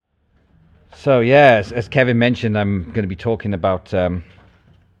So yeah, as Kevin mentioned, I'm going to be talking about a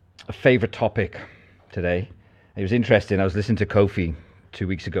favorite topic today. It was interesting. I was listening to Kofi 2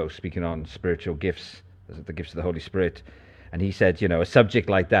 weeks ago speaking on spiritual gifts, the gifts of the Holy Spirit, and he said, a subject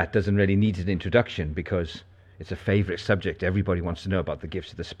like that doesn't really need an introduction because it's a favorite subject. Everybody wants to know about the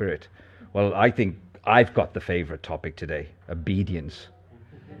gifts of the Spirit. Well, I think I've got the favorite topic today: obedience.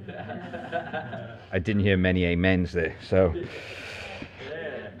 I didn't hear many amens there, so.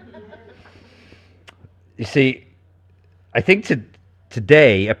 You see, I think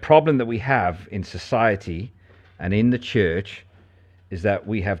today a problem that we have in society and in the church is that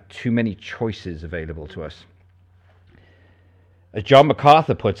we have too many choices available to us. As John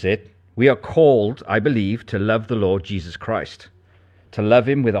MacArthur puts it, we are called, I believe, to love the Lord Jesus Christ, to love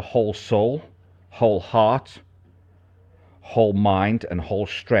him with a whole soul, whole heart, whole mind, and whole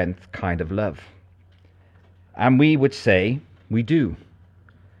strength kind of love. And we would say we do.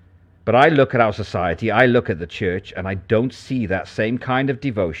 But I look at our society, I look at the church, and I don't see that same kind of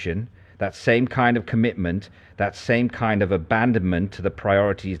devotion, that same kind of commitment, that same kind of abandonment to the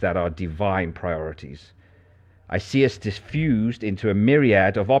priorities that are divine priorities. I see us diffused into a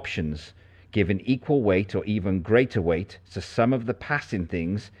myriad of options, given equal weight or even greater weight to some of the passing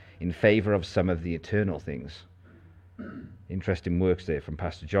things in favor of some of the eternal things. Interesting works there from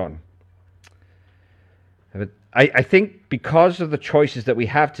Pastor John. I think because of the choices that we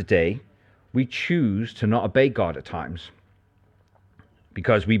have today, we choose to not obey God at times,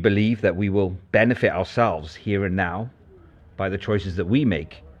 because we believe that we will benefit ourselves here and now by the choices that we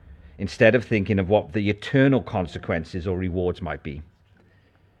make, instead of thinking of what the eternal consequences or rewards might be.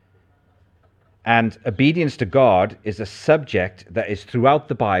 And obedience to God is a subject that is throughout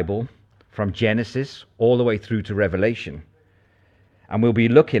the Bible, from Genesis all the way through to Revelation. And we'll be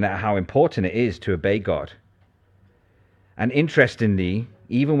looking at how important it is to obey God. And interestingly,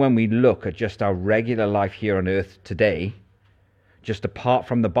 even when we look at just our regular life here on earth today, just apart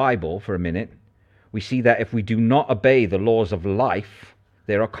from the Bible for a minute, we see that if we do not obey the laws of life,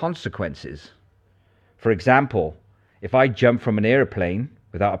 there are consequences. For example, if I jump from an airplane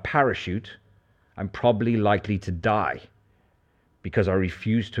without a parachute, I'm probably likely to die because I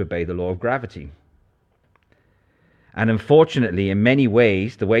refuse to obey the law of gravity. And unfortunately, in many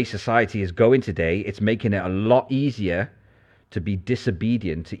ways, the way society is going today, it's making it a lot easier to be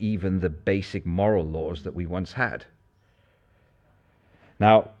disobedient to even the basic moral laws that we once had.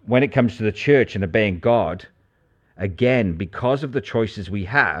 Now, when it comes to the church and obeying God, again, because of the choices we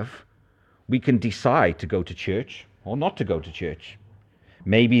have, we can decide to go to church or not to go to church.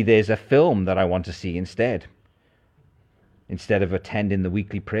 Maybe there's a film that I want to see instead of attending the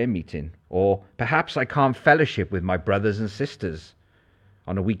weekly prayer meeting. Or perhaps I can't fellowship with my brothers and sisters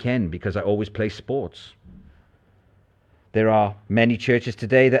on a weekend because I always play sports. There are many churches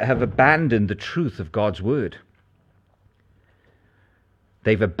today that have abandoned the truth of God's word.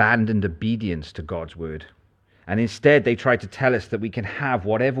 They've abandoned obedience to God's word. And instead they try to tell us that we can have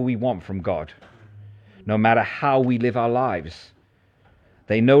whatever we want from God, no matter how we live our lives.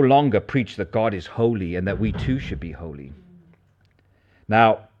 They no longer preach that God is holy and that we too should be holy.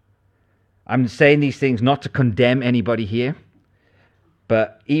 Now, I'm saying these things not to condemn anybody here,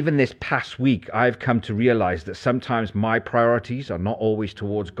 but even this past week, I've come to realize that sometimes my priorities are not always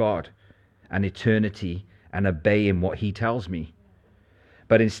towards God and eternity and obeying what he tells me.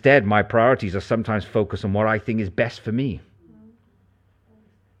 But instead, my priorities are sometimes focused on what I think is best for me,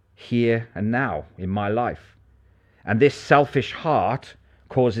 here and now in my life. And this selfish heart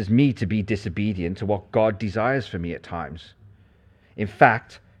causes me to be disobedient to what God desires for me at times. In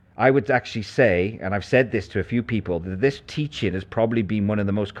fact, I would actually say, and I've said this to a few people, that this teaching has probably been one of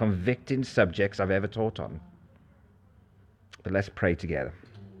the most convicting subjects I've ever taught on. But let's pray together.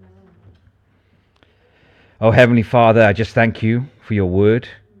 Oh, Heavenly Father, I just thank you for your word.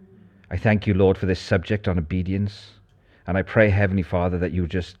 I thank you, Lord, for this subject on obedience. And I pray, Heavenly Father, that you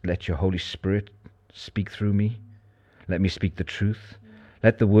just let your Holy Spirit speak through me. Let me speak the truth.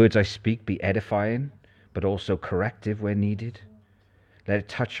 Let the words I speak be edifying, but also corrective where needed. Let it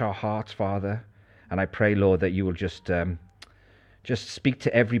touch our hearts, Father. And I pray, Lord, that you will just speak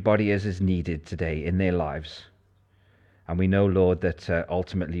to everybody as is needed today in their lives. And we know, Lord, that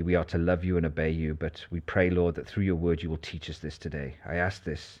ultimately we are to love you and obey you. But we pray, Lord, that through your word you will teach us this today. I ask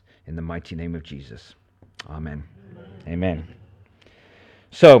this in the mighty name of Jesus. Amen. Amen.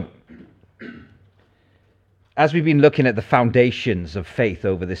 So, as we've been looking at the foundations of faith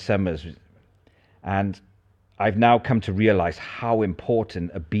over this summer, and I've now come to realize how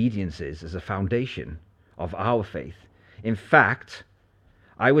important obedience is as a foundation of our faith. In fact,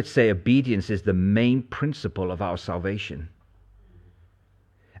 I would say obedience is the main principle of our salvation.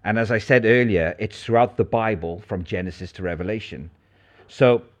 And as I said earlier, it's throughout the Bible from Genesis to Revelation.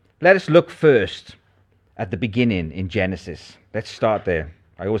 So let us look first at the beginning in Genesis. Let's start there.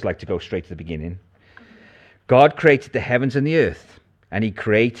 I always like to go straight to the beginning. God created the heavens and the earth, and he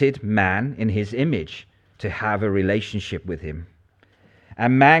created man in his image to have a relationship with him.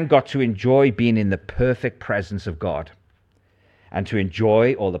 And man got to enjoy being in the perfect presence of God, and to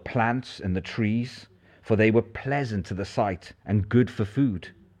enjoy all the plants and the trees, for they were pleasant to the sight and good for food.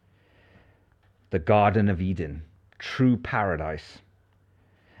 The Garden of Eden, true paradise.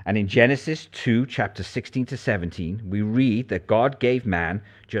 And in Genesis 2, chapter 16 to 17, we read that God gave man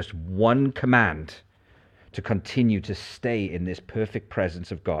just one command to continue to stay in this perfect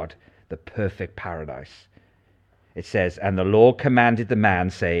presence of God, the perfect paradise. It says, "And the Lord commanded the man,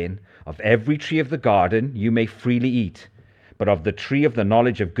 saying, Of every tree of the garden you may freely eat, but of the tree of the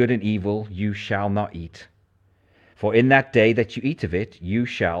knowledge of good and evil you shall not eat. For in that day that you eat of it, you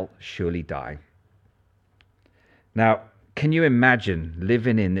shall surely die." Now, can you imagine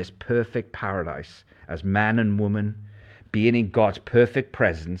living in this perfect paradise as man and woman, being in God's perfect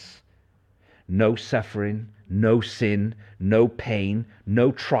presence, no suffering, no sin, no pain,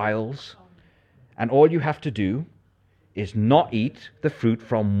 no trials, and all you have to do is not eat the fruit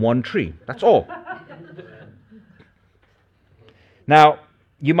from one tree. That's all. Now,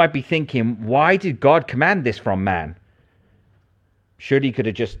 you might be thinking, why did God command this from man? Surely he could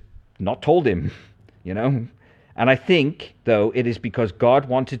have just not told him, And I think, though, it is because God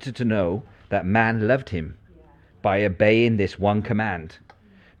wanted to know that man loved him by obeying this one command.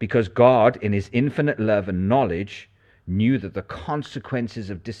 Because God, in his infinite love and knowledge, knew that the consequences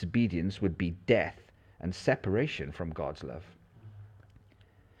of disobedience would be death and separation from God's love.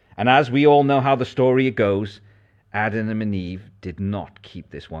 And as we all know how the story goes, Adam and Eve did not keep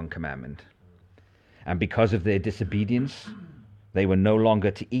this one commandment. And because of their disobedience, they were no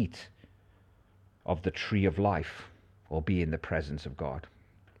longer to eat of the tree of life or be in the presence of God.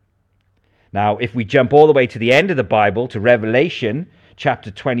 Now, if we jump all the way to the end of the Bible, to Revelation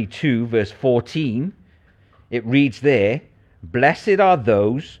chapter 22, verse 14, it reads there, "Blessed are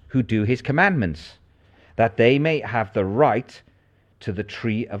those who do his commandments, that they may have the right to the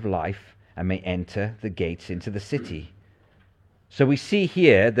tree of life and may enter the gates into the city." So we see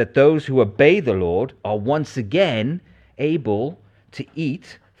here that those who obey the Lord are once again able to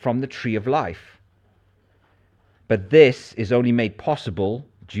eat from the tree of life. But this is only made possible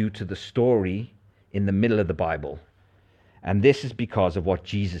due to the story in the middle of the Bible. And this is because of what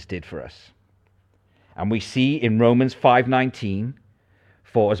Jesus did for us. And we see in Romans 5:19,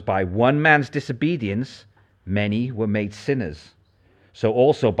 "For as by one man's disobedience many were made sinners, so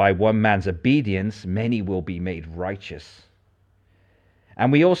also by one man's obedience many will be made righteous."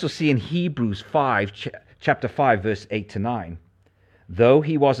 And we also see in Hebrews 5, chapter 5, verse 8 to 9, "Though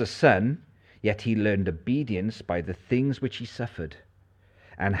he was a son, yet he learned obedience by the things which he suffered.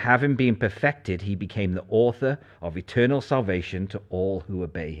 And having been perfected, he became the author of eternal salvation to all who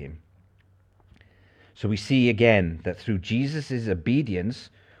obey him." So we see again that through Jesus' obedience,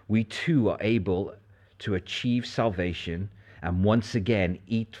 we too are able to achieve salvation and once again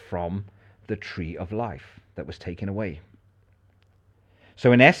eat from the tree of life that was taken away.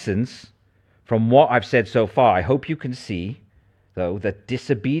 So in essence, from what I've said so far, I hope you can see, though, that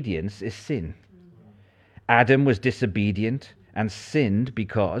disobedience is sin. Adam was disobedient and sinned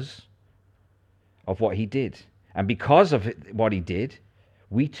because of what he did. And because of what he did,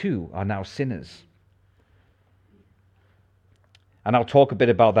 we too are now sinners. And I'll talk a bit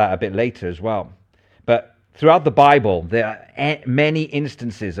about that a bit later as well. But throughout the Bible, there are many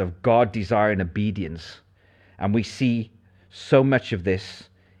instances of God desiring obedience. And we see so much of this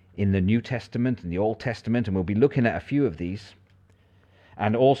in the New Testament and the Old Testament, and we'll be looking at a few of these.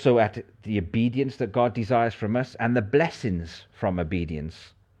 And also at the obedience that God desires from us and the blessings from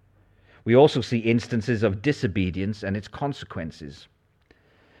obedience. We also see instances of disobedience and its consequences.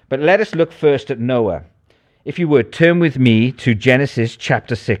 But let us look first at Noah. If you would, turn with me to Genesis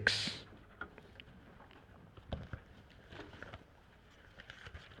chapter 6.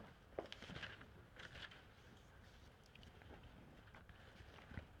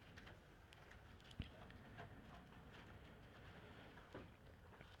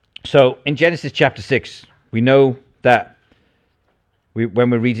 So in Genesis chapter 6, we know that when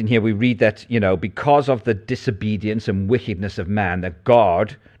we're reading here, we read that, because of the disobedience and wickedness of man, that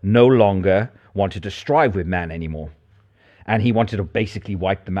God no longer wanted to strive with man anymore. And he wanted to basically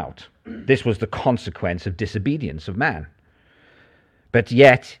wipe them out. This was the consequence of disobedience of man. But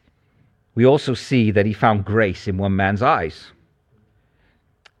yet, we also see that he found grace in one man's eyes.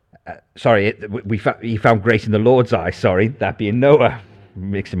 He found grace in the Lord's eyes, that being Noah.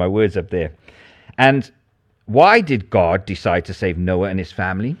 mixing my words up there. And why did God decide to save Noah and his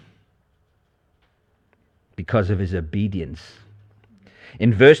family? Because of his obedience.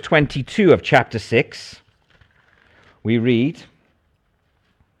 In verse 22 of chapter 6, we read,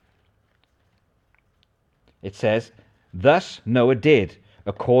 it says, "Thus Noah did,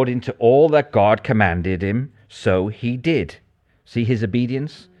 according to all that God commanded him, so he did." See his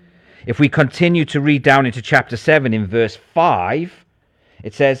obedience? If we continue to read down into chapter 7 in verse 5,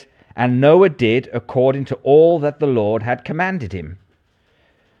 it says, "And Noah did according to all that the Lord had commanded him."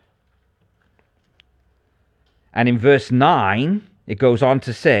 And in verse 9, it goes on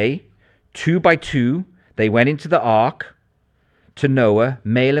to say, "Two by two they went into the ark to Noah,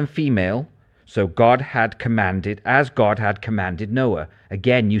 male and female, so God had commanded, as God had commanded Noah."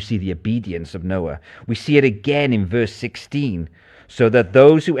 Again, you see the obedience of Noah. We see it again in verse 16. "So that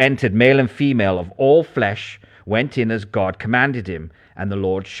those who entered, male and female of all flesh, went in as God commanded him, and the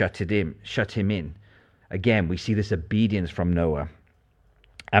Lord shut him in." Again, we see this obedience from Noah.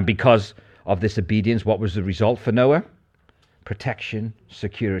 And because of this obedience, what was the result for Noah? Protection,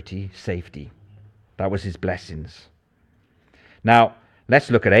 security, safety. That was his blessings. Now, let's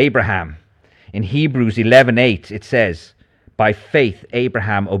look at Abraham. In Hebrews 11:8, it says, "By faith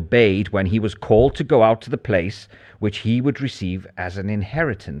Abraham obeyed when he was called to go out to the place which he would receive as an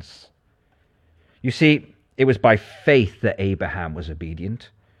inheritance." You see, it was by faith that Abraham was obedient.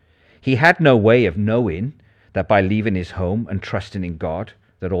 He had no way of knowing that by leaving his home and trusting in God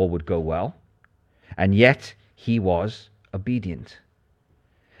that all would go well. And yet he was obedient.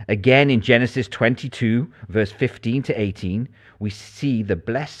 Again, in Genesis 22, verse 15 to 18, we see the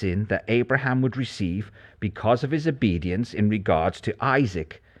blessing that Abraham would receive because of his obedience in regards to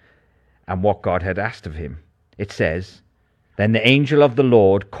Isaac and what God had asked of him. It says, "Then the angel of the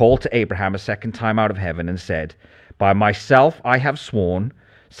Lord called to Abraham a second time out of heaven and said, 'By myself I have sworn,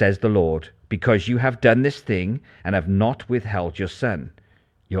 says the Lord, because you have done this thing and have not withheld your son,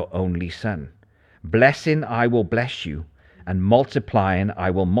 your only son. Blessing I will bless you, and multiplying I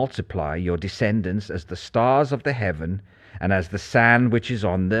will multiply your descendants as the stars of the heaven and as the sand which is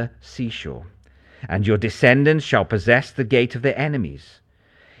on the seashore. And your descendants shall possess the gate of their enemies.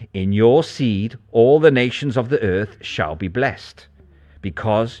 In your seed all the nations of the earth shall be blessed,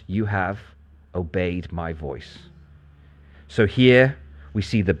 because you have obeyed my voice." So here we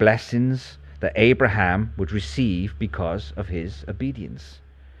see the blessings that Abraham would receive because of his obedience.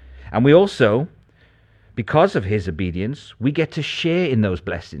 And we also, because of his obedience, we get to share in those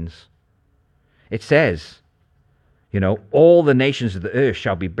blessings. It says, all the nations of the earth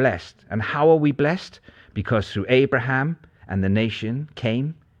shall be blessed. And how are we blessed? Because through Abraham and the nation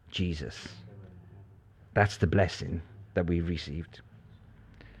came Jesus. That's the blessing that we received.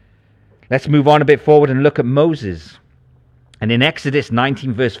 Let's move on a bit forward and look at Moses. And in Exodus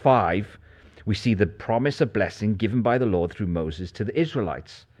 19 verse 5, we see the promise of blessing given by the Lord through Moses to the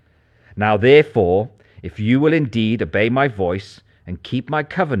Israelites. "Now therefore, if you will indeed obey my voice and keep my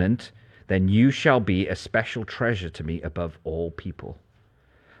covenant, then you shall be a special treasure to me above all people.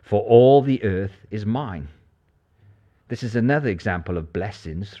 For all the earth is mine." This is another example of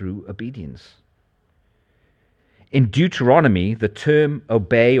blessings through obedience. In Deuteronomy, the term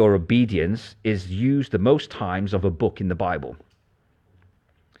obey or obedience is used the most times of a book in the Bible.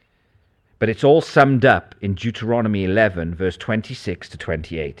 But it's all summed up in Deuteronomy 11, verse 26 to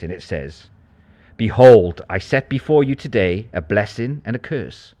 28, and it says, "Behold, I set before you today a blessing and a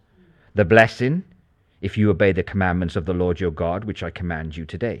curse. The blessing, if you obey the commandments of the Lord your God, which I command you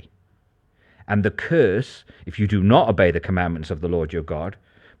today. And the curse, if you do not obey the commandments of the Lord your God,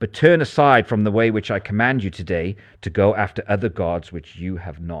 but turn aside from the way which I command you today to go after other gods which you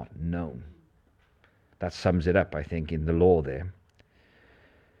have not known." That sums it up, I think, in the law there.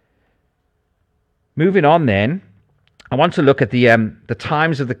 Moving on then, I want to look at the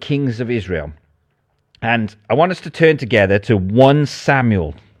times of the kings of Israel. And I want us to turn together to 1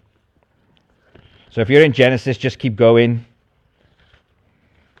 Samuel. So if you're in Genesis, just keep going.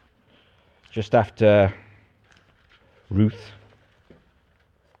 Just after Ruth.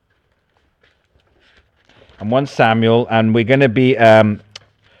 And 1 Samuel, and we're going to be going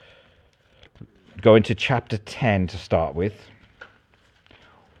to chapter 10 to start with.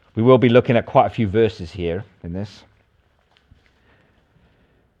 We will be looking at quite a few verses here in this.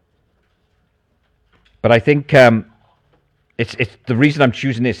 But I think it's the reason I'm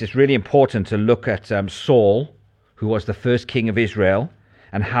choosing this, it's really important to look at Saul, who was the first king of Israel,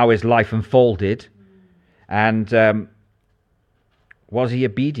 and how his life unfolded. And was he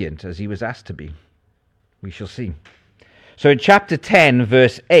obedient as he was asked to be? We shall see. So in chapter 10,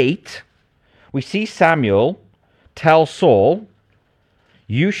 verse 8, we see Samuel tell Saul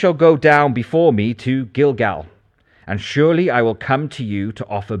You shall go down before me to Gilgal, and surely I will come to you to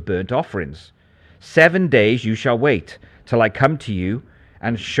offer burnt offerings. 7 days you shall wait till I come to you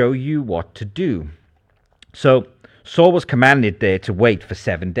and show you what to do." So Saul was commanded there to wait for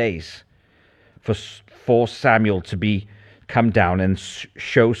 7 days for Samuel to come down and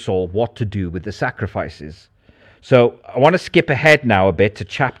show Saul what to do with the sacrifices. So I want to skip ahead now a bit to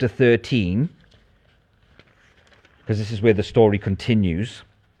chapter 13, because this is where the story continues.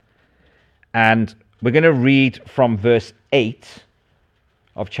 And we're going to read from verse 8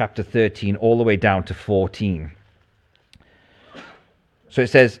 of chapter 13 all the way down to 14. So it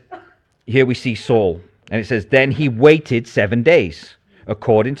says, here we see Saul, and it says, "Then he waited 7 days,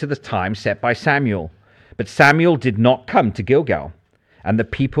 according to the time set by Samuel. But Samuel did not come to Gilgal, and the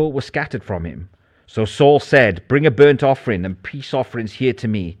people were scattered from him. So Saul said, 'Bring a burnt offering and peace offerings here to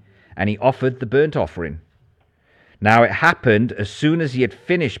me.' And he offered the burnt offering. Now it happened, as soon as he had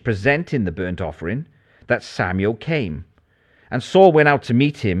finished presenting the burnt offering, that Samuel came. And Saul went out to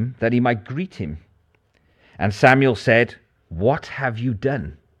meet him, that he might greet him. And Samuel said, 'What have you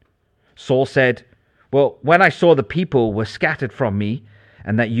done?' Saul said, 'Well, when I saw the people were scattered from me,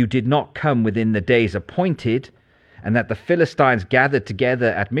 and that you did not come within the days appointed, and that the Philistines gathered together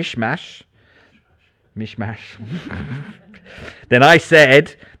at Mishmash, then I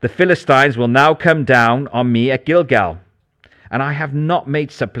said, the Philistines will now come down on me at Gilgal, and I have not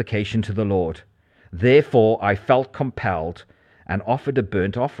made supplication to the Lord. Therefore I felt compelled and offered a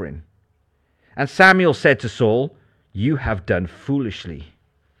burnt offering. And Samuel said to Saul, 'You have done foolishly.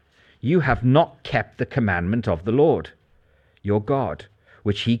 You have not kept the commandment of the Lord, your God,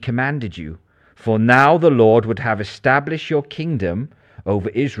 which he commanded you. For now the Lord would have established your kingdom over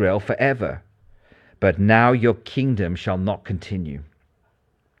Israel forever. But now your kingdom shall not continue.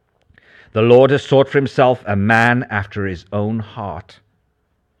 The Lord has sought for himself a man after his own heart,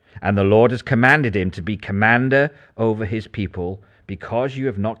 and the Lord has commanded him to be commander over his people, because you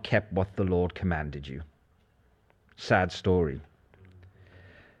have not kept what the Lord commanded you.'" Sad story.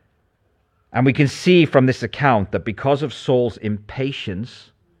 And we can see from this account that because of Saul's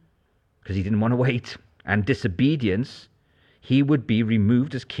impatience, because he didn't want to wait, and disobedience, he would be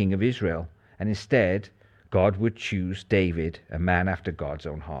removed as king of Israel. And instead, God would choose David, a man after God's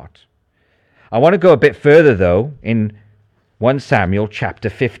own heart. I want to go a bit further, though, in 1 Samuel chapter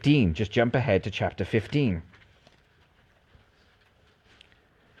 15. Just jump ahead to chapter 15.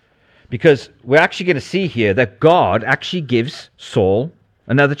 Because we're actually going to see here that God actually gives Saul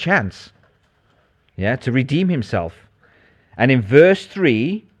another chance, to redeem himself. And in verse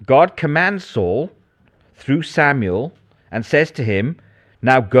 3, God commands Saul through Samuel and says to him,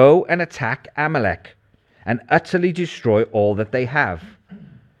 "Now go and attack Amalek and utterly destroy all that they have.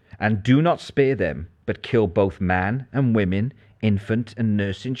 And do not spare them, but kill both man and women, infant and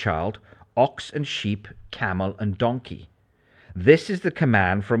nursing child, ox and sheep, camel and donkey." This is the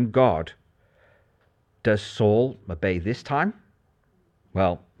command from God. Does Saul obey this time?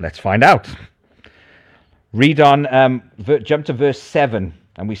 Well, let's find out. Read on, jump to verse 7,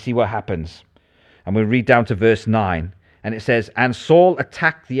 and we see what happens. And we'll read down to verse 9. And it says, "And Saul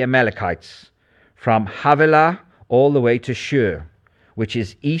attacked the Amalekites from Havilah all the way to Shur, which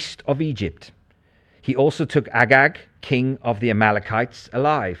is east of Egypt. He also took Agag, king of the Amalekites,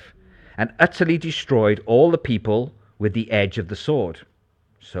 alive, and utterly destroyed all the people with the edge of the sword."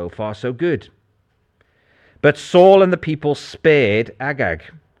 So far, so good. "But Saul and the people spared Agag,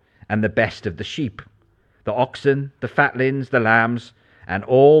 and the best of the sheep, the oxen, the fatlings, the lambs, and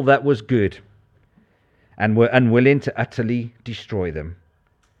all that was good, and were unwilling to utterly destroy them.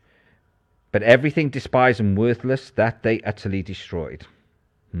 But everything despised and worthless, that they utterly destroyed."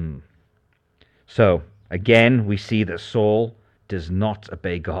 So, again, we see that Saul does not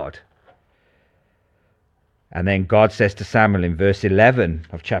obey God. And then God says to Samuel in verse 11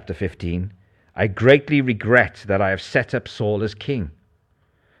 of chapter 15, "I greatly regret that I have set up Saul as king,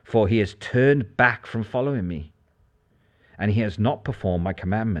 for he has turned back from following me, and he has not performed my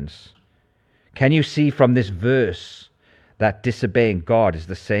commandments." Can you see from this verse that disobeying God is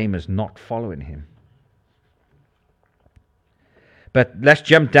the same as not following him? But let's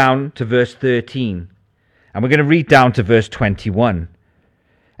jump down to verse 13, and we're going to read down to verse 21.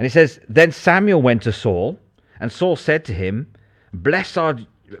 And it says, "Then Samuel went to Saul, and Saul said to him, 'Blessed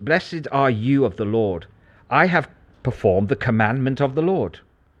are you of the Lord. I have performed the commandment of the Lord.'"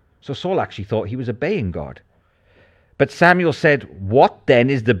 So Saul actually thought he was obeying God. "But Samuel said, 'What then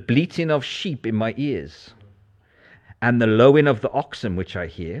is the bleating of sheep in my ears, and the lowing of the oxen which I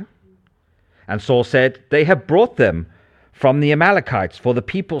hear?' And Saul said, 'They have brought them from the Amalekites, for the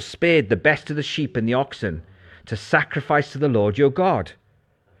people spared the best of the sheep and the oxen to sacrifice to the Lord your God.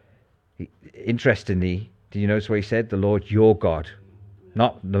 interestingly, do you notice what he said? The Lord your God,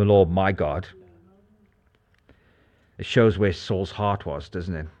 not the Lord my God. It shows where Saul's heart was,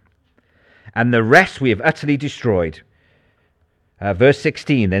 doesn't it? And the rest we have utterly destroyed. Verse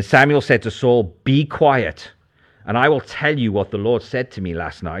 16, then Samuel said to Saul, be quiet, and I will tell you what the Lord said to me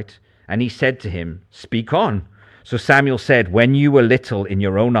last night. And he said to him, speak on. So Samuel said, when you were little in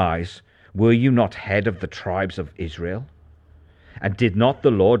your own eyes, were you not head of the tribes of Israel? And did not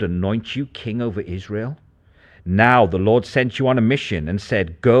the Lord anoint you king over Israel? Now the Lord sent you on a mission and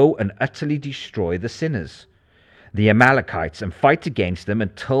said, go and utterly destroy the sinners, the Amalekites, and fight against them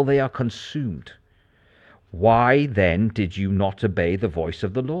until they are consumed. Why then did you not obey the voice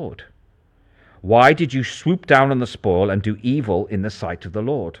of the Lord? Why did you swoop down on the spoil and do evil in the sight of the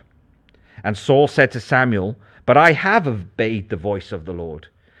Lord? And Saul said to Samuel, but I have obeyed the voice of the Lord,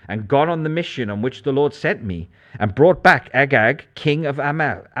 and gone on the mission on which the Lord sent me, and brought back Agag, king of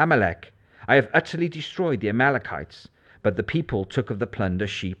Amalek. I have utterly destroyed the Amalekites, but the people took of the plunder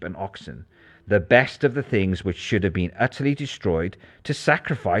sheep and oxen, the best of the things which should have been utterly destroyed, to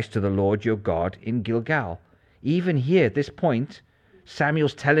sacrifice to the Lord your God in Gilgal. Even here, at this point,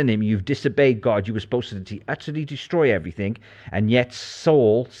 Samuel's telling him, you've disobeyed God, you were supposed to utterly destroy everything, and yet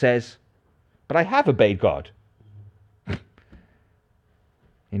Saul says, but I have obeyed God.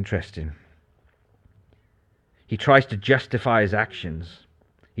 Interesting. He tries to justify his actions.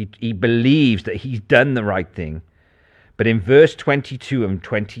 He believes that he's done the right thing. But in verse 22 and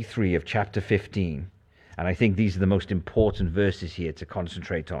 23 of chapter 15, and I think these are the most important verses here to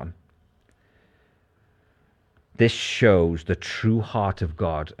concentrate on, this shows the true heart of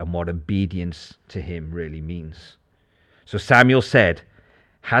God and what obedience to him really means. So Samuel said,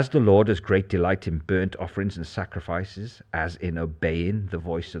 has the Lord as great delight in burnt offerings and sacrifices as in obeying the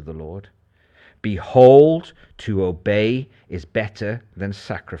voice of the Lord? Behold, to obey is better than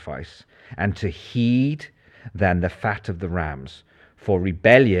sacrifice, and to heed than the fat of the rams. For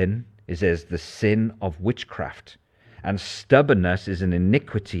rebellion is as the sin of witchcraft, and stubbornness is an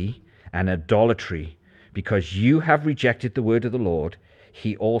iniquity and idolatry. Because you have rejected the word of the Lord,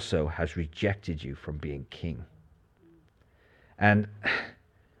 he also has rejected you from being king. And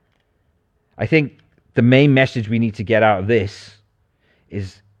I think the main message we need to get out of this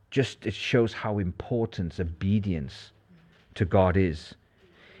is just it shows how important obedience to God is,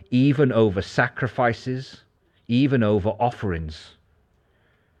 even over sacrifices, even over offerings.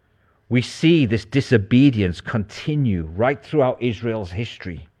 We see this disobedience continue right throughout Israel's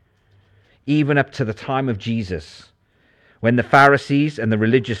history, even up to the time of Jesus, when the Pharisees and the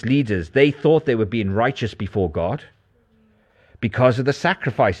religious leaders, they thought they were being righteous before God because of the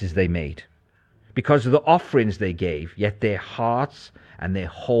sacrifices they made, because of the offerings they gave, yet their hearts and their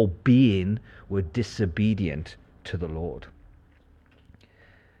whole being were disobedient to the Lord.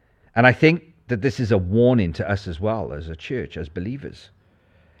 And I think that this is a warning to us as well, as a church, as believers,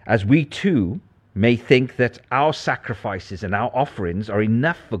 as we too may think that our sacrifices and our offerings are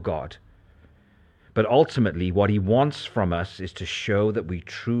enough for God. But ultimately, what he wants from us is to show that we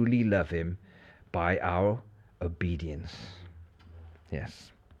truly love him by our obedience.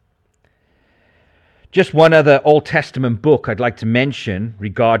 Yes. Just one other Old Testament book I'd like to mention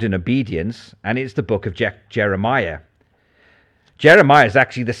regarding obedience, and it's the book of Jeremiah. Jeremiah is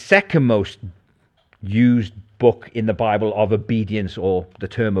actually the second most used book in the Bible of obedience, or the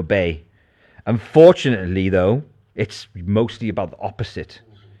term obey. Unfortunately, though, it's mostly about the opposite.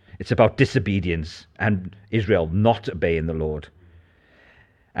 It's about disobedience and Israel not obeying the Lord.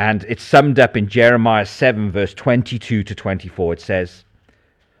 And it's summed up in Jeremiah 7, verse 22 to 24. It says,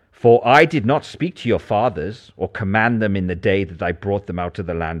 for I did not speak to your fathers or command them in the day that I brought them out of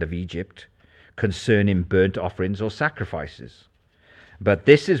the land of Egypt concerning burnt offerings or sacrifices. But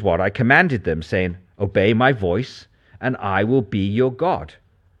this is what I commanded them, saying, obey my voice, and I will be your God,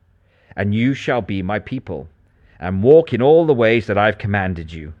 and you shall be my people, and walk in all the ways that I have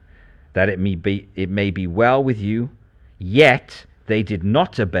commanded you, that it may be well with you. Yet they did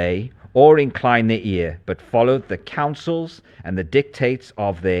not obey or incline their ear, but followed the counsels and the dictates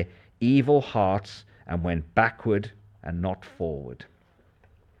of their evil hearts, and went backward and not forward.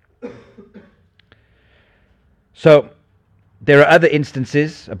 So there are other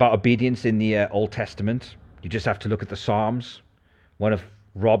instances about obedience in the Old Testament. You just have to look at the Psalms. One of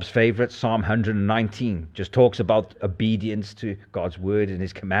Rob's favorites, Psalm 119, just talks about obedience to God's word and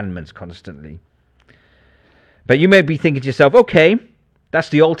his commandments constantly. But you may be thinking to yourself, okay, that's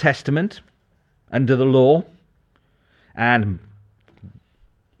the Old Testament under the law and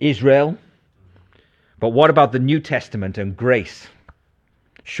Israel. But what about the New Testament and grace?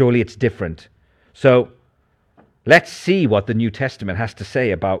 Surely it's different. So Let's see what the New Testament has to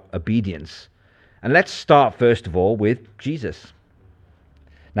say about obedience. And let's start first of all with Jesus.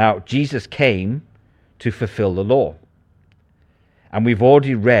 Now, Jesus came to fulfill the law. And we've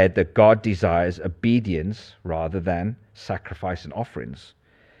already read that God desires obedience rather than sacrifice and offerings.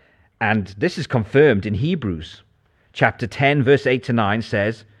 And this is confirmed in Hebrews. Chapter 10, verse 8 to 9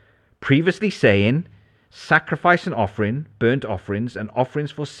 says, previously saying, sacrifice and offering, burnt offerings and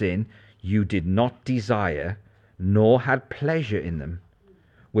offerings for sin, you did not desire, nor had pleasure in them,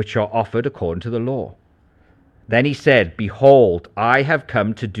 which are offered according to the law. Then he said, behold, I have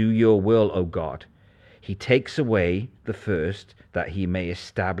come to do your will, O God. He takes away the first, that he may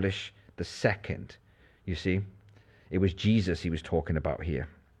establish the second. You see, it was Jesus he was talking about here.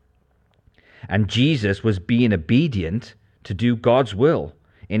 And Jesus was being obedient to do God's will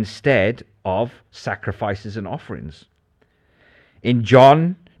instead of sacrifices and offerings. In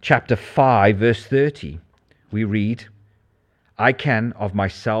John chapter 5, verse 30, we read, I can of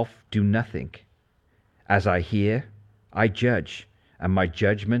myself do nothing. As I hear, I judge, and my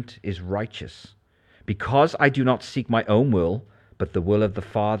judgment is righteous, because I do not seek my own will, but the will of the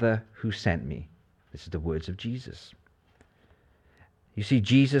Father who sent me. This is the words of Jesus. You see,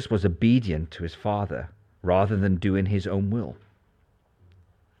 Jesus was obedient to his Father rather than doing his own will.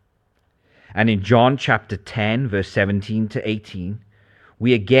 And in John chapter 10, verse 17 to 18,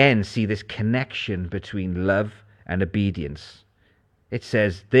 we again see this connection between love and obedience. It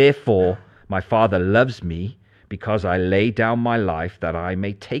says, therefore, my Father loves me because I lay down my life that I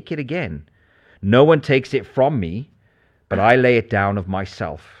may take it again. No one takes it from me, but I lay it down of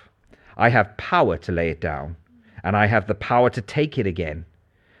myself. I have power to lay it down, and I have the power to take it again.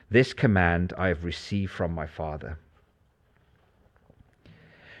 This command I have received from my Father.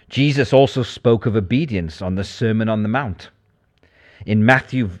 Jesus also spoke of obedience on the Sermon on the Mount. In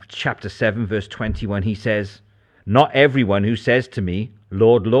Matthew chapter 7, verse 21, he says, not everyone who says to me,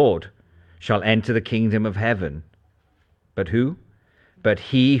 Lord, Lord, shall enter the kingdom of heaven. But who? But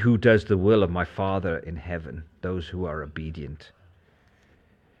he who does the will of my Father in heaven, those who are obedient.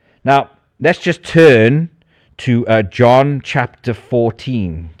 Now, let's just turn to John chapter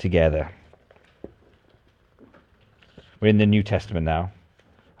 14 together. We're in the New Testament now,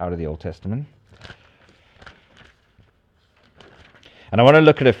 out of the Old Testament. And I want to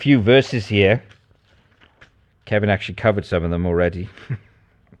look at a few verses here. Kevin actually covered some of them already.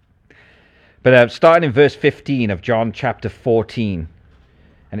 But starting in verse 15 of John chapter 14,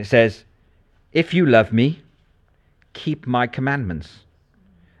 and it says, if you love me, keep my commandments,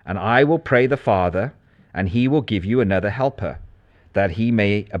 and I will pray the Father, and he will give you another helper, that he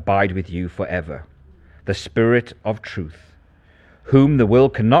may abide with you forever, the Spirit of truth, whom the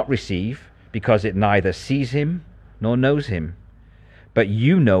world cannot receive, because it neither sees him nor knows him. But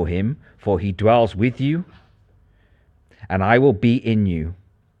you know him, for he dwells with you, and I will be in you,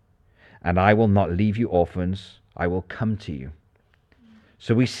 and I will not leave you orphans, I will come to you.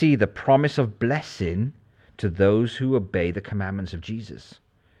 So we see the promise of blessing to those who obey the commandments of Jesus.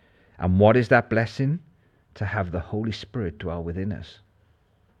 And what is that blessing? To have the Holy Spirit dwell within us.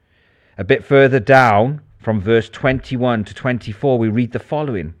 A bit further down, from verse 21 to 24, we read the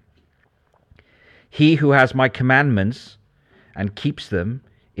following. He who has my commandments and keeps them,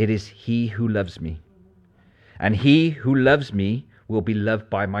 it is he who loves me. And he who loves me will be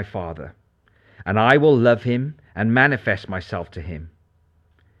loved by my Father. And I will love him and manifest myself to him.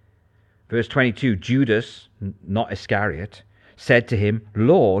 Verse 22, Judas, not Iscariot, said to him,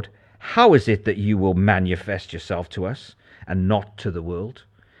 Lord, how is it that you will manifest yourself to us and not to the world?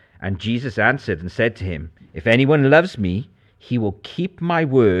 And Jesus answered and said to him, if anyone loves me, he will keep my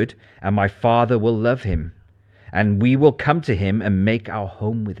word, and my Father will love him, and we will come to him and make our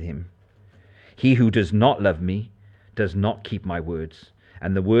home with him. He who does not love me does not keep my words,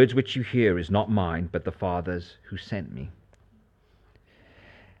 and the words which you hear is not mine, but the Father's who sent me.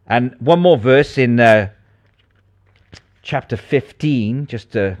 And one more verse in chapter 15,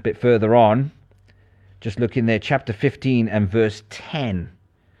 just a bit further on. Just look in there, chapter 15 and verse 10.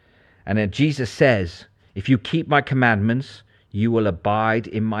 And then Jesus says, if you keep my commandments, you will abide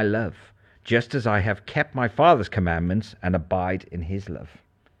in my love, just as I have kept my Father's commandments and abide in his love.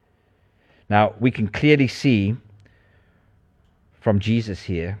 Now, we can clearly see from Jesus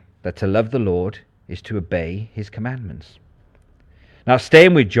here that to love the Lord is to obey his commandments. Now,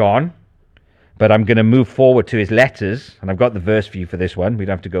 staying with John, but I'm going to move forward to his letters, and I've got the verse for you for this one. We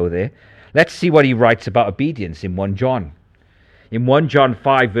don't have to go there. Let's see what he writes about obedience in 1 John. In 1 John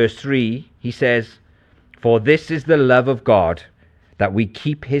 5, verse 3, he says, for this is the love of God, that we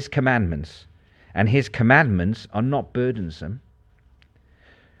keep his commandments, and his commandments are not burdensome.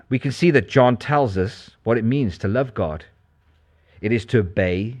 we can see that John tells us what it means to love God. It is to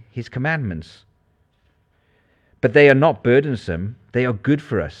obey his commandments. But they are not burdensome. They are good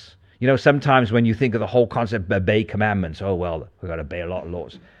for us. You know, sometimes when you think of the whole concept of obey commandments, oh, well, we've got to obey a lot of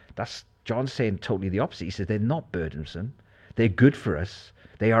laws. That's John's saying totally the opposite. He says they're not burdensome. They're good for us.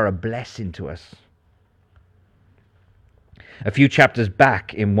 They are a blessing to us. A few chapters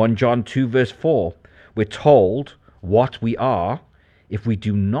back in 1 John 2 verse 4, we're told what we are if we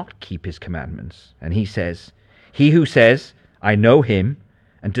do not keep his commandments. And he says, he who says, I know him,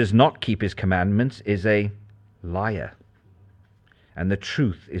 and does not keep his commandments is a liar, and the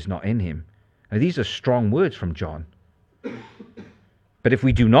truth is not in him. Now, these are strong words from John. But if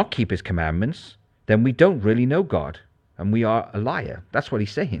we do not keep his commandments, then we don't really know God, and we are a liar. That's what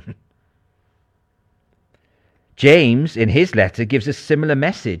he's saying. James, in his letter, gives a similar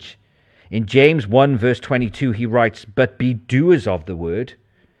message. In James 1 verse 22, he writes, but be doers of the word,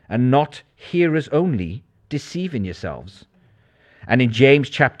 and not hearers only, deceiving yourselves. And in James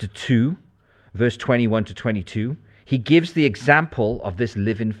chapter 2, verse 21 to 22, he gives the example of this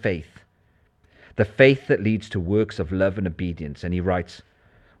living faith, the faith that leads to works of love and obedience. And he writes,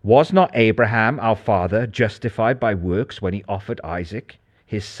 was not Abraham, our father, justified by works when he offered Isaac,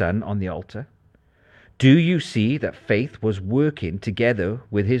 his son, on the altar? Do you see that faith was working together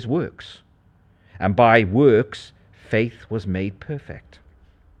with his works? And by works, faith was made perfect.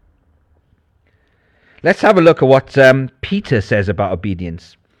 Let's have a look at what Peter says about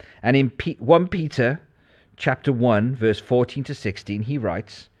obedience. And in 1 Peter chapter 1, verse 14 to 16, he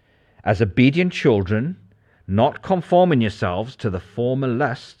writes, as obedient children, not conforming yourselves to the former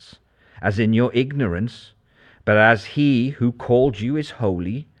lusts, as in your ignorance, but as he who called you is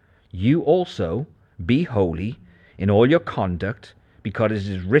holy, you also be holy in all your conduct, because it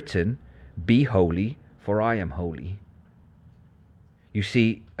is written, be holy, for I am holy. You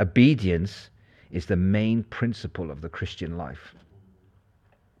see, obedience is the main principle of the Christian life.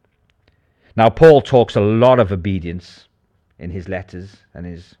 Now, Paul talks a lot of obedience in his letters and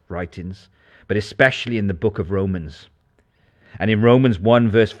his writings, but especially in the book of Romans. And in Romans 1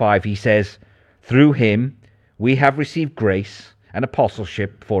 verse 5, he says, through him we have received grace and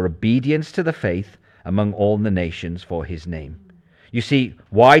apostleship for obedience to the faith among all the nations for his name. You see,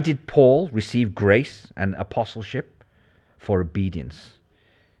 why did Paul receive grace and apostleship? For obedience.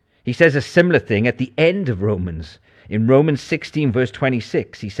 He says a similar thing at the end of Romans. In Romans 16 verse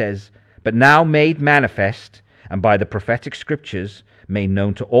 26, he says, but now made manifest, and by the prophetic scriptures made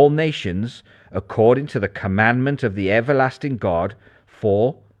known to all nations, according to the commandment of the everlasting God,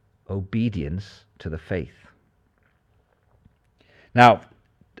 for obedience to the faith. Now,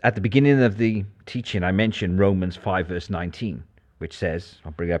 at the beginning of the teaching, I mentioned Romans 5 verse 19, which says,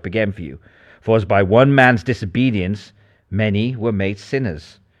 I'll bring it up again for you, for as by one man's disobedience many were made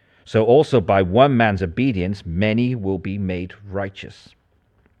sinners, so also by one man's obedience many will be made righteous.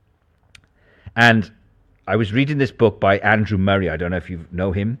 And I was reading this book by Andrew Murray. I don't know if you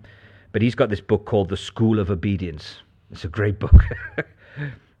know him, but he's got this book called The School of Obedience. It's a great book.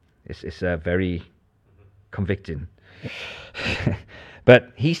 It's very convicting.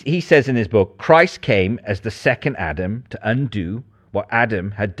 But he says in his book, Christ came as the second Adam to undo what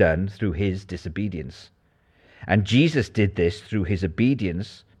Adam had done through his disobedience. And Jesus did this through his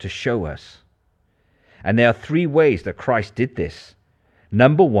obedience to show us. And there are three ways that Christ did this.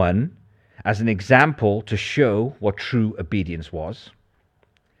 Number one, as an example to show what true obedience was.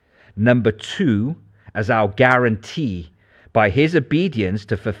 Number two, as our guarantee by his obedience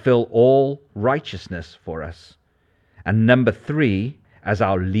to fulfill all righteousness for us. And number three, as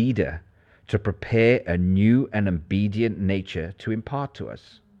our leader to prepare a new and obedient nature to impart to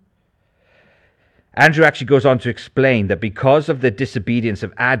us. Andrew actually goes on to explain that because of the disobedience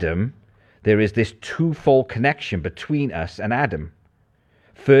of Adam, there is this twofold connection between us and Adam.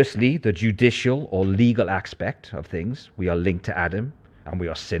 Firstly, the judicial or legal aspect of things. We are linked to Adam, and we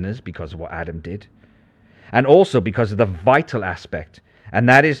are sinners because of what Adam did. And also because of the vital aspect, and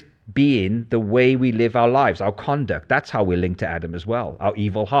that is being the way we live our lives, our conduct. That's how we're linked to Adam as well, our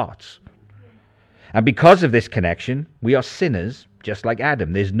evil hearts. And because of this connection, we are sinners just like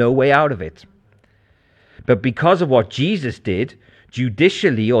Adam. There's no way out of it. But because of what Jesus did,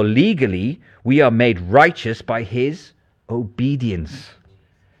 judicially or legally, we are made righteous by his obedience.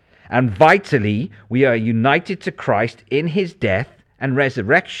 And vitally, we are united to Christ in his death and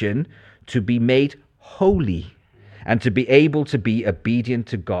resurrection to be made holy and to be able to be obedient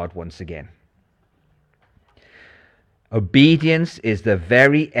to God once again. Obedience is the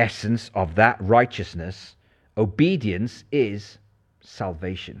very essence of that righteousness. Obedience is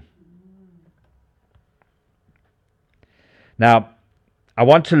salvation. Now, I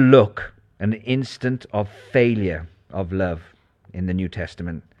want to look an instant of failure of love in the New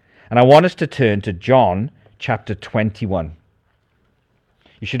Testament. And I want us to turn to John chapter 21.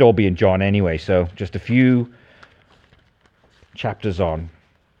 You should all be in John anyway, so just a few chapters on.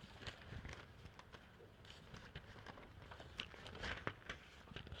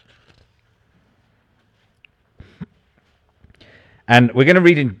 And we're going to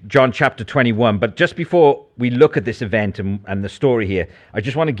read in John chapter 21, but just before we look at this event and the story here, I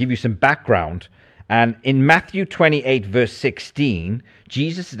just want to give you some background. And in Matthew 28, verse 16,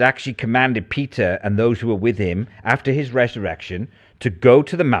 Jesus had actually commanded Peter and those who were with him after his resurrection to go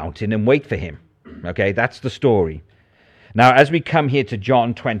to the mountain and wait for him. Okay, that's the story. Now, as we come here to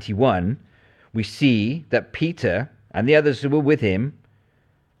John 21, we see that Peter and the others who were with him,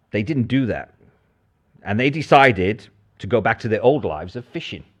 they didn't do that. And they decided to go back to their old lives of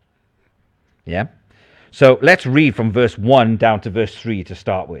fishing. Yeah? So let's read from verse 1 down to verse 3 to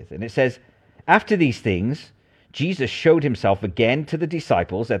start with. And it says, "After these things, Jesus showed himself again to the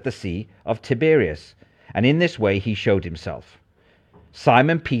disciples at the Sea of Tiberias. And in this way he showed himself.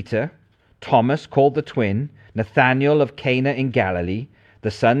 Simon Peter, Thomas called the twin, Nathanael of Cana in Galilee,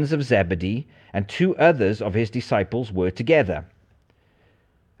 the sons of Zebedee, and 2 others of his disciples were together.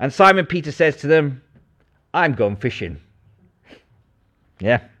 And Simon Peter says to them, 'I'm going fishing.'"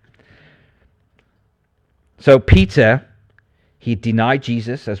 Yeah. So Peter, he denied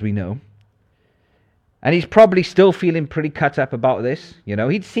Jesus, as we know. And he's probably still feeling pretty cut up about this.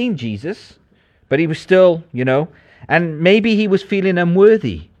 He'd seen Jesus, but he was still, and maybe he was feeling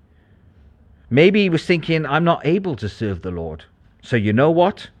unworthy. Maybe he was thinking, I'm not able to serve the Lord. So you know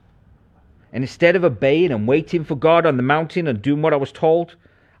what? And instead of obeying and waiting for God on the mountain and doing what I was told,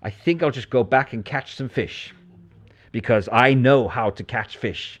 I think I'll just go back and catch some fish. Because I know how to catch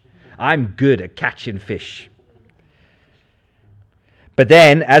fish. I'm good at catching fish. But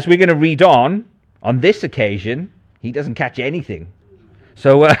then, as we're going to read on this occasion, he doesn't catch anything.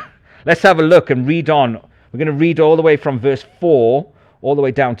 So let's have a look and read on. We're going to read all the way from verse 4 all the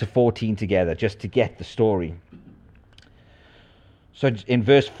way down to 14 together, just to get the story. So in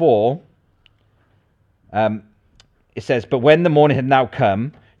verse 4, it says, "But when the morning had now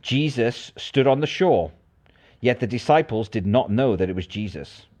come, Jesus stood on the shore. Yet the disciples did not know that it was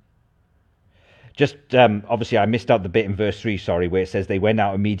Jesus." Just, obviously, I missed out the bit in verse 3, where it says they went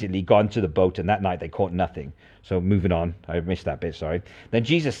out immediately, got into the boat, and that night they caught nothing. So moving on, I missed that bit, sorry. "Then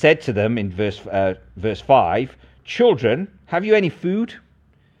Jesus said to them in verse 5, 'Children, have you any food?'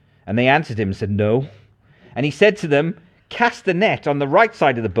 And they answered him and said, 'No.' And he said to them, 'Cast the net on the right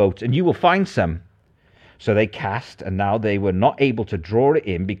side of the boat, and you will find some.' So they cast, and now they were not able to draw it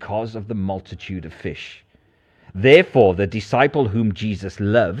in because of the multitude of fish. Therefore the disciple whom Jesus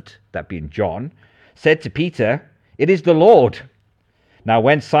loved," that being John, "said to Peter, 'It is the Lord.' Now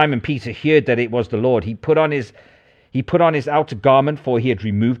when Simon Peter heard that it was the Lord, he put on his outer garment, for he had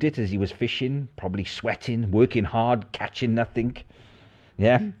removed it as he was fishing, probably sweating, working hard, catching nothing.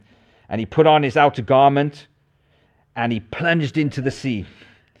 Yeah? And he put on his outer garment, and he plunged into the sea.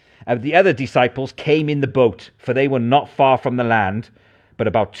 And the other disciples came in the boat, for they were not far from the land, but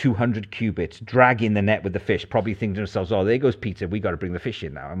about 200 cubits, dragging the net with the fish, probably thinking to themselves, oh, there goes Peter, we got to bring the fish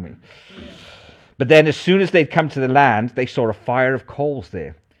in now, haven't we? But then as soon as they'd come to the land, they saw a fire of coals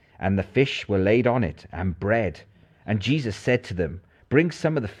there, and the fish were laid on it, and bread. And Jesus said to them, 'Bring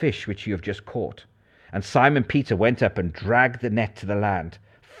some of the fish which you have just caught.' And Simon Peter went up and dragged the net to the land,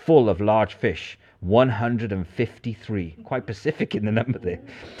 full of large fish, 153. Quite specific in the number there.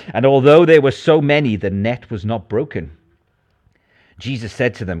 And although there were so many, the net was not broken. Jesus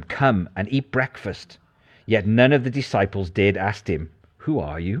said to them, 'Come and eat breakfast.' Yet none of the disciples dared ask him, 'Who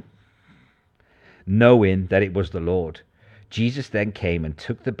are you?' knowing that it was the Lord. Jesus then came and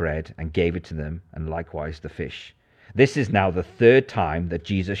took the bread and gave it to them, and likewise the fish. This is now the 3rd time that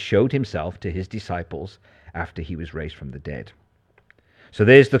Jesus showed himself to his disciples after he was raised from the dead." So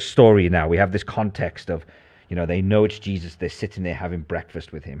there's the story now. We have this context of, they know it's Jesus. They're sitting there having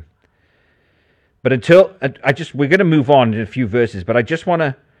breakfast with him. But we're going to move on in a few verses, but I just want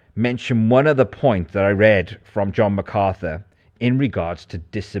to mention one other point that I read from John MacArthur in regards to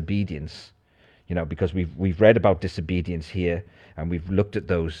disobedience. Because we've read about disobedience here, and we've looked at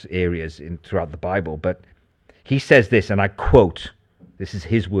those areas throughout the Bible. But he says this, and I quote, this is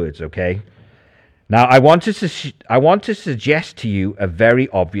his words, okay? "Now, I want to suggest to you a very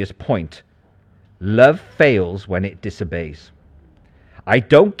obvious point. Love fails when it disobeys. I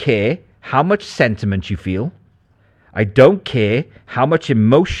don't care how much sentiment you feel. I don't care how much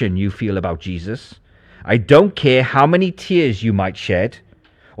emotion you feel about Jesus. I don't care how many tears you might shed,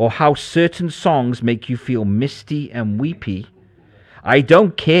 or how certain songs make you feel misty and weepy. I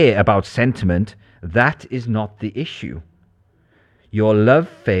don't care about sentiment. That is not the issue. Your love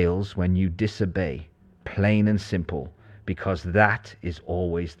fails when you disobey, plain and simple, because that is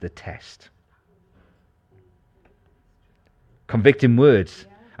always the test. Convicting words.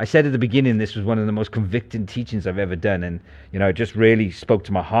 I said at the beginning this was one of the most convicting teachings I've ever done, and it just really spoke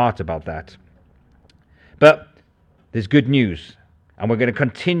to my heart about that. But there's good news, and we're going to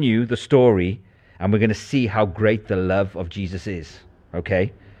continue the story, and we're going to see how great the love of Jesus is.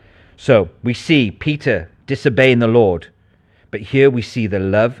 Okay? So we see Peter disobeying the Lord, but here we see the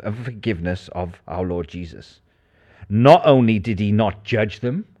love and forgiveness of our Lord Jesus. Not only did he not judge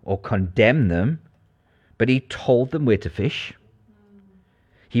them or condemn them, but he told them where to fish.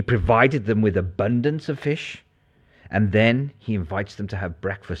 He provided them with abundance of fish, and then he invites them to have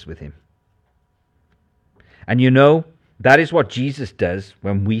breakfast with him. And that is what Jesus does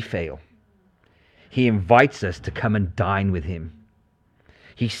when we fail. He invites us to come and dine with him.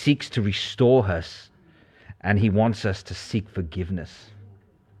 He seeks to restore us, and he wants us to seek forgiveness.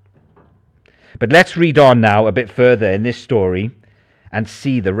 But let's read on now a bit further in this story and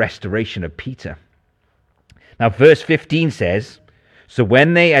see the restoration of Peter. Now, verse 15 says, "So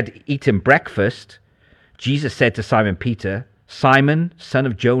when they had eaten breakfast, Jesus said to Simon Peter, 'Simon, son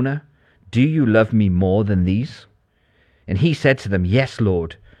of Jonah, do you love me more than these?' And he said to them, 'Yes,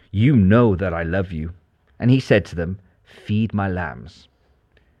 Lord, you know that I love you.' And he said to them, 'Feed my lambs.'"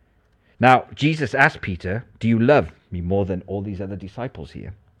 Now, Jesus asked Peter, "Do you love me more than all these other disciples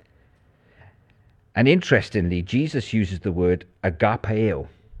here?" And interestingly, Jesus uses the word agapeo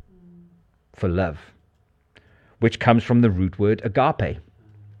for love, which comes from the root word agape,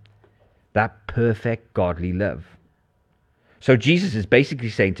 that perfect godly love. So Jesus is basically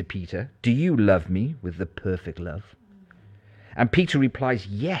saying to Peter, "Do you love me with the perfect love?" And Peter replies,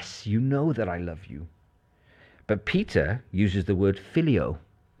 "Yes, you know that I love you." But Peter uses the word phileo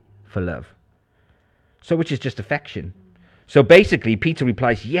for love, so which is just affection. So basically, Peter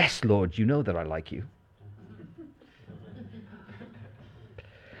replies, "Yes, Lord, you know that I like you."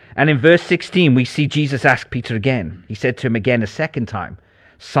 And in verse 16, we see Jesus ask Peter again. He said to him again a second time,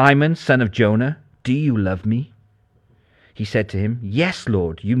 "Simon, son of Jonah, do you love me?" He said to him, "Yes,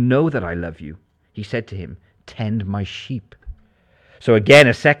 Lord, you know that I love you." He said to him, "Tend my sheep." So again,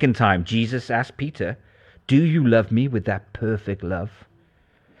 a second time, Jesus asked Peter, "Do you love me with that perfect love?"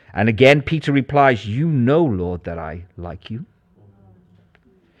 And again, Peter replies, "You know, Lord, that I like you."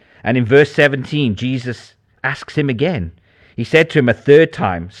 And in verse 17, Jesus asks him again. He said to him a third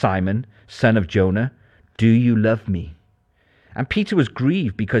time, "Simon, son of Jonah, do you love me?" And Peter was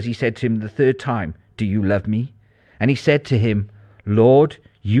grieved because he said to him the third time, "Do you love me?" And he said to him, "Lord,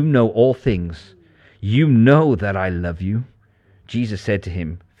 you know all things. You know that I love you." Jesus said to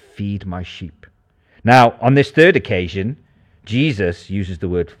him, "Feed my sheep." Now, on this third occasion, Jesus uses the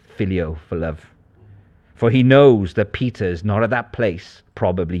word phileo for love. For he knows that Peter is not at that place,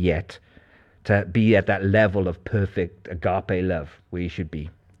 probably yet, to be at that level of perfect agape love where he should be.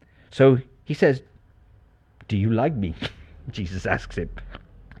 So he says, "Do you like me?" Jesus asks him.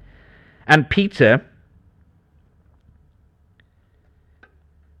 And Peter,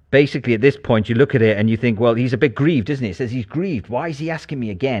 basically at this point, you look at it and you think, well, he's a bit grieved, isn't he? It says he's grieved. Why is he asking me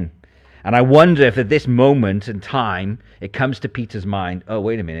again? And I wonder if at this moment in time, it comes to Peter's mind, oh,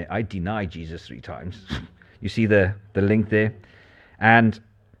 wait a minute, I denied Jesus 3 times. You see the link there?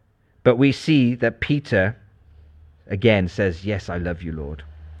 But we see that Peter, again, says, "Yes, I love you, Lord."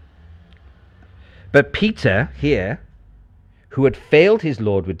 But Peter here, who had failed his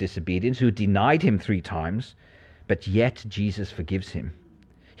Lord with disobedience, who had denied him 3 times, but yet Jesus forgives him.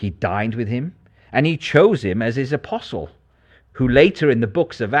 He dined with him, and he chose him as his apostle, who later in the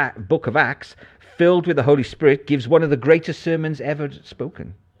book of Acts, filled with the Holy Spirit, gives one of the greatest sermons ever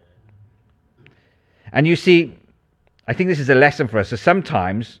spoken. And you see, I think this is a lesson for us. So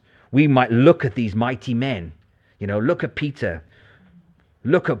sometimes we might look at these mighty men, look at Peter,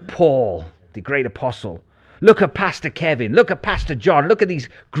 look at Paul, the great apostle, look at Pastor Kevin, look at Pastor John, look at these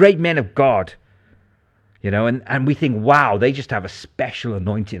great men of God, and we think, wow, they just have a special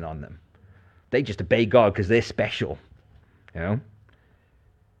anointing on them. They just obey God because they're special.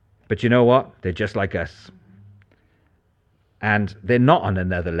 But you know what? They're just like us. And they're not on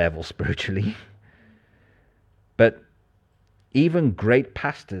another level spiritually. But even great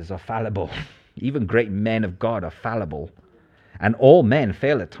pastors are fallible. Even great men of God are fallible. And all men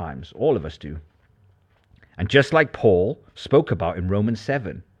fail at times. All of us do. And just like Paul spoke about in Romans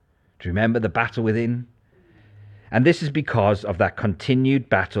 7. Do you remember the battle within? And this is because of that continued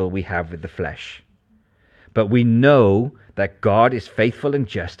battle we have with the flesh. But we know that God is faithful and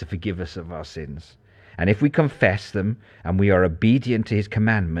just to forgive us of our sins And if we confess them, and we are obedient to his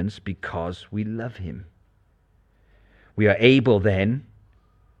commandments because we love him, we are able then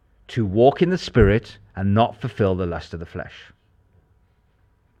to walk in the Spirit and not fulfill the lust of the flesh.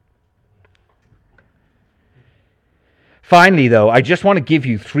 Finally, though, I just want to give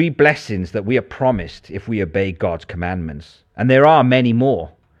you 3 blessings that we are promised if we obey God's commandments. And there are many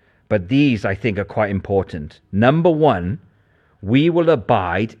more, but these I think are quite important. Number 1, we will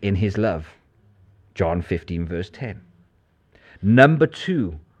abide in his love. John 15 verse 10. Number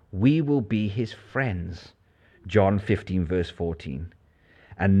 2, we will be his friends. John 15 verse 14.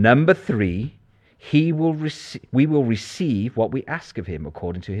 And number 3, we will receive what we ask of him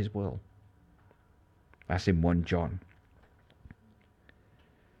according to his will. That's in 1 John.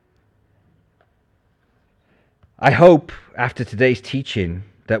 I hope after today's teaching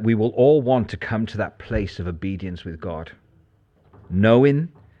that we will all want to come to that place of obedience with God, knowing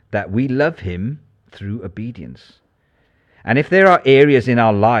that we love him through obedience. And if there are areas in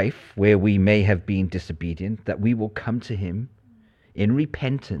our life where we may have been disobedient, that we will come to him in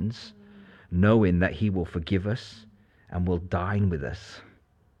repentance, knowing that he will forgive us and will dine with us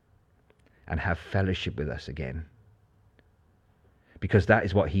and have fellowship with us again. Because that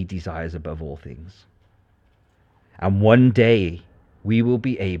is what he desires above all things. And one day we will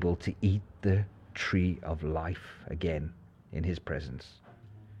be able to eat the tree of life again in his presence.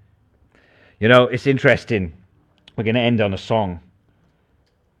 You know, it's interesting. We're going to end on a song,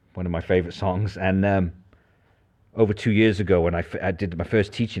 one of my favorite songs. And over 2 years ago, when I did my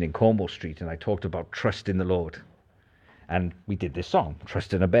first teaching in Cornwall Street, and I talked about trust in the Lord. And we did this song,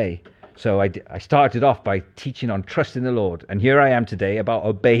 Trust and Obey. So I started off by teaching on trust in the Lord. And here I am today about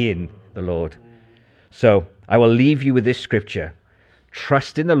obeying the Lord. So I will leave you with this scripture.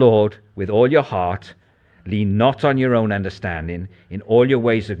 Trust in the Lord with all your heart. Lean not on your own understanding. In all your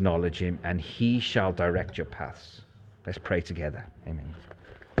ways acknowledge him, and he shall direct your paths. Let's pray together. Amen.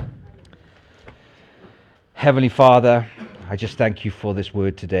 Heavenly Father, I just thank you for this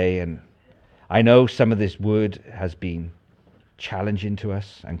word today. And I know some of this word has been challenging to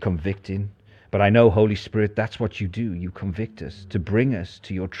us and convicting. But I know, Holy Spirit, that's what you do. You convict us to bring us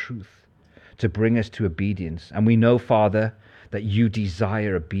to your truth, to bring us to obedience. And we know, Father, that you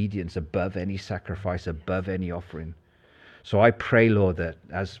desire obedience above any sacrifice, above any offering. So I pray, Lord, that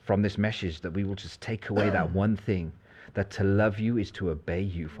as from this message, that we will just take away that one thing, that to love you is to obey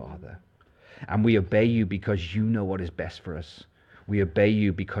you, Father. And we obey you because you know what is best for us. We obey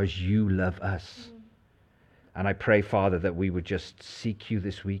you because you love us. And I pray, Father, that we would just seek you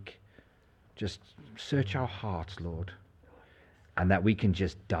this week. Just search our hearts, Lord. And that we can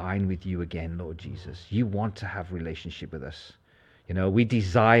just dine with you again, Lord Jesus. You want to have relationship with us. You know, we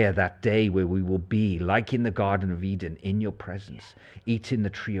desire that day where we will be, like in the Garden of Eden, in your presence, eating the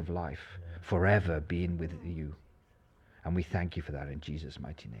tree of life, forever being with you. And we thank you for that in Jesus'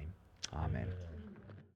 mighty name. Amen.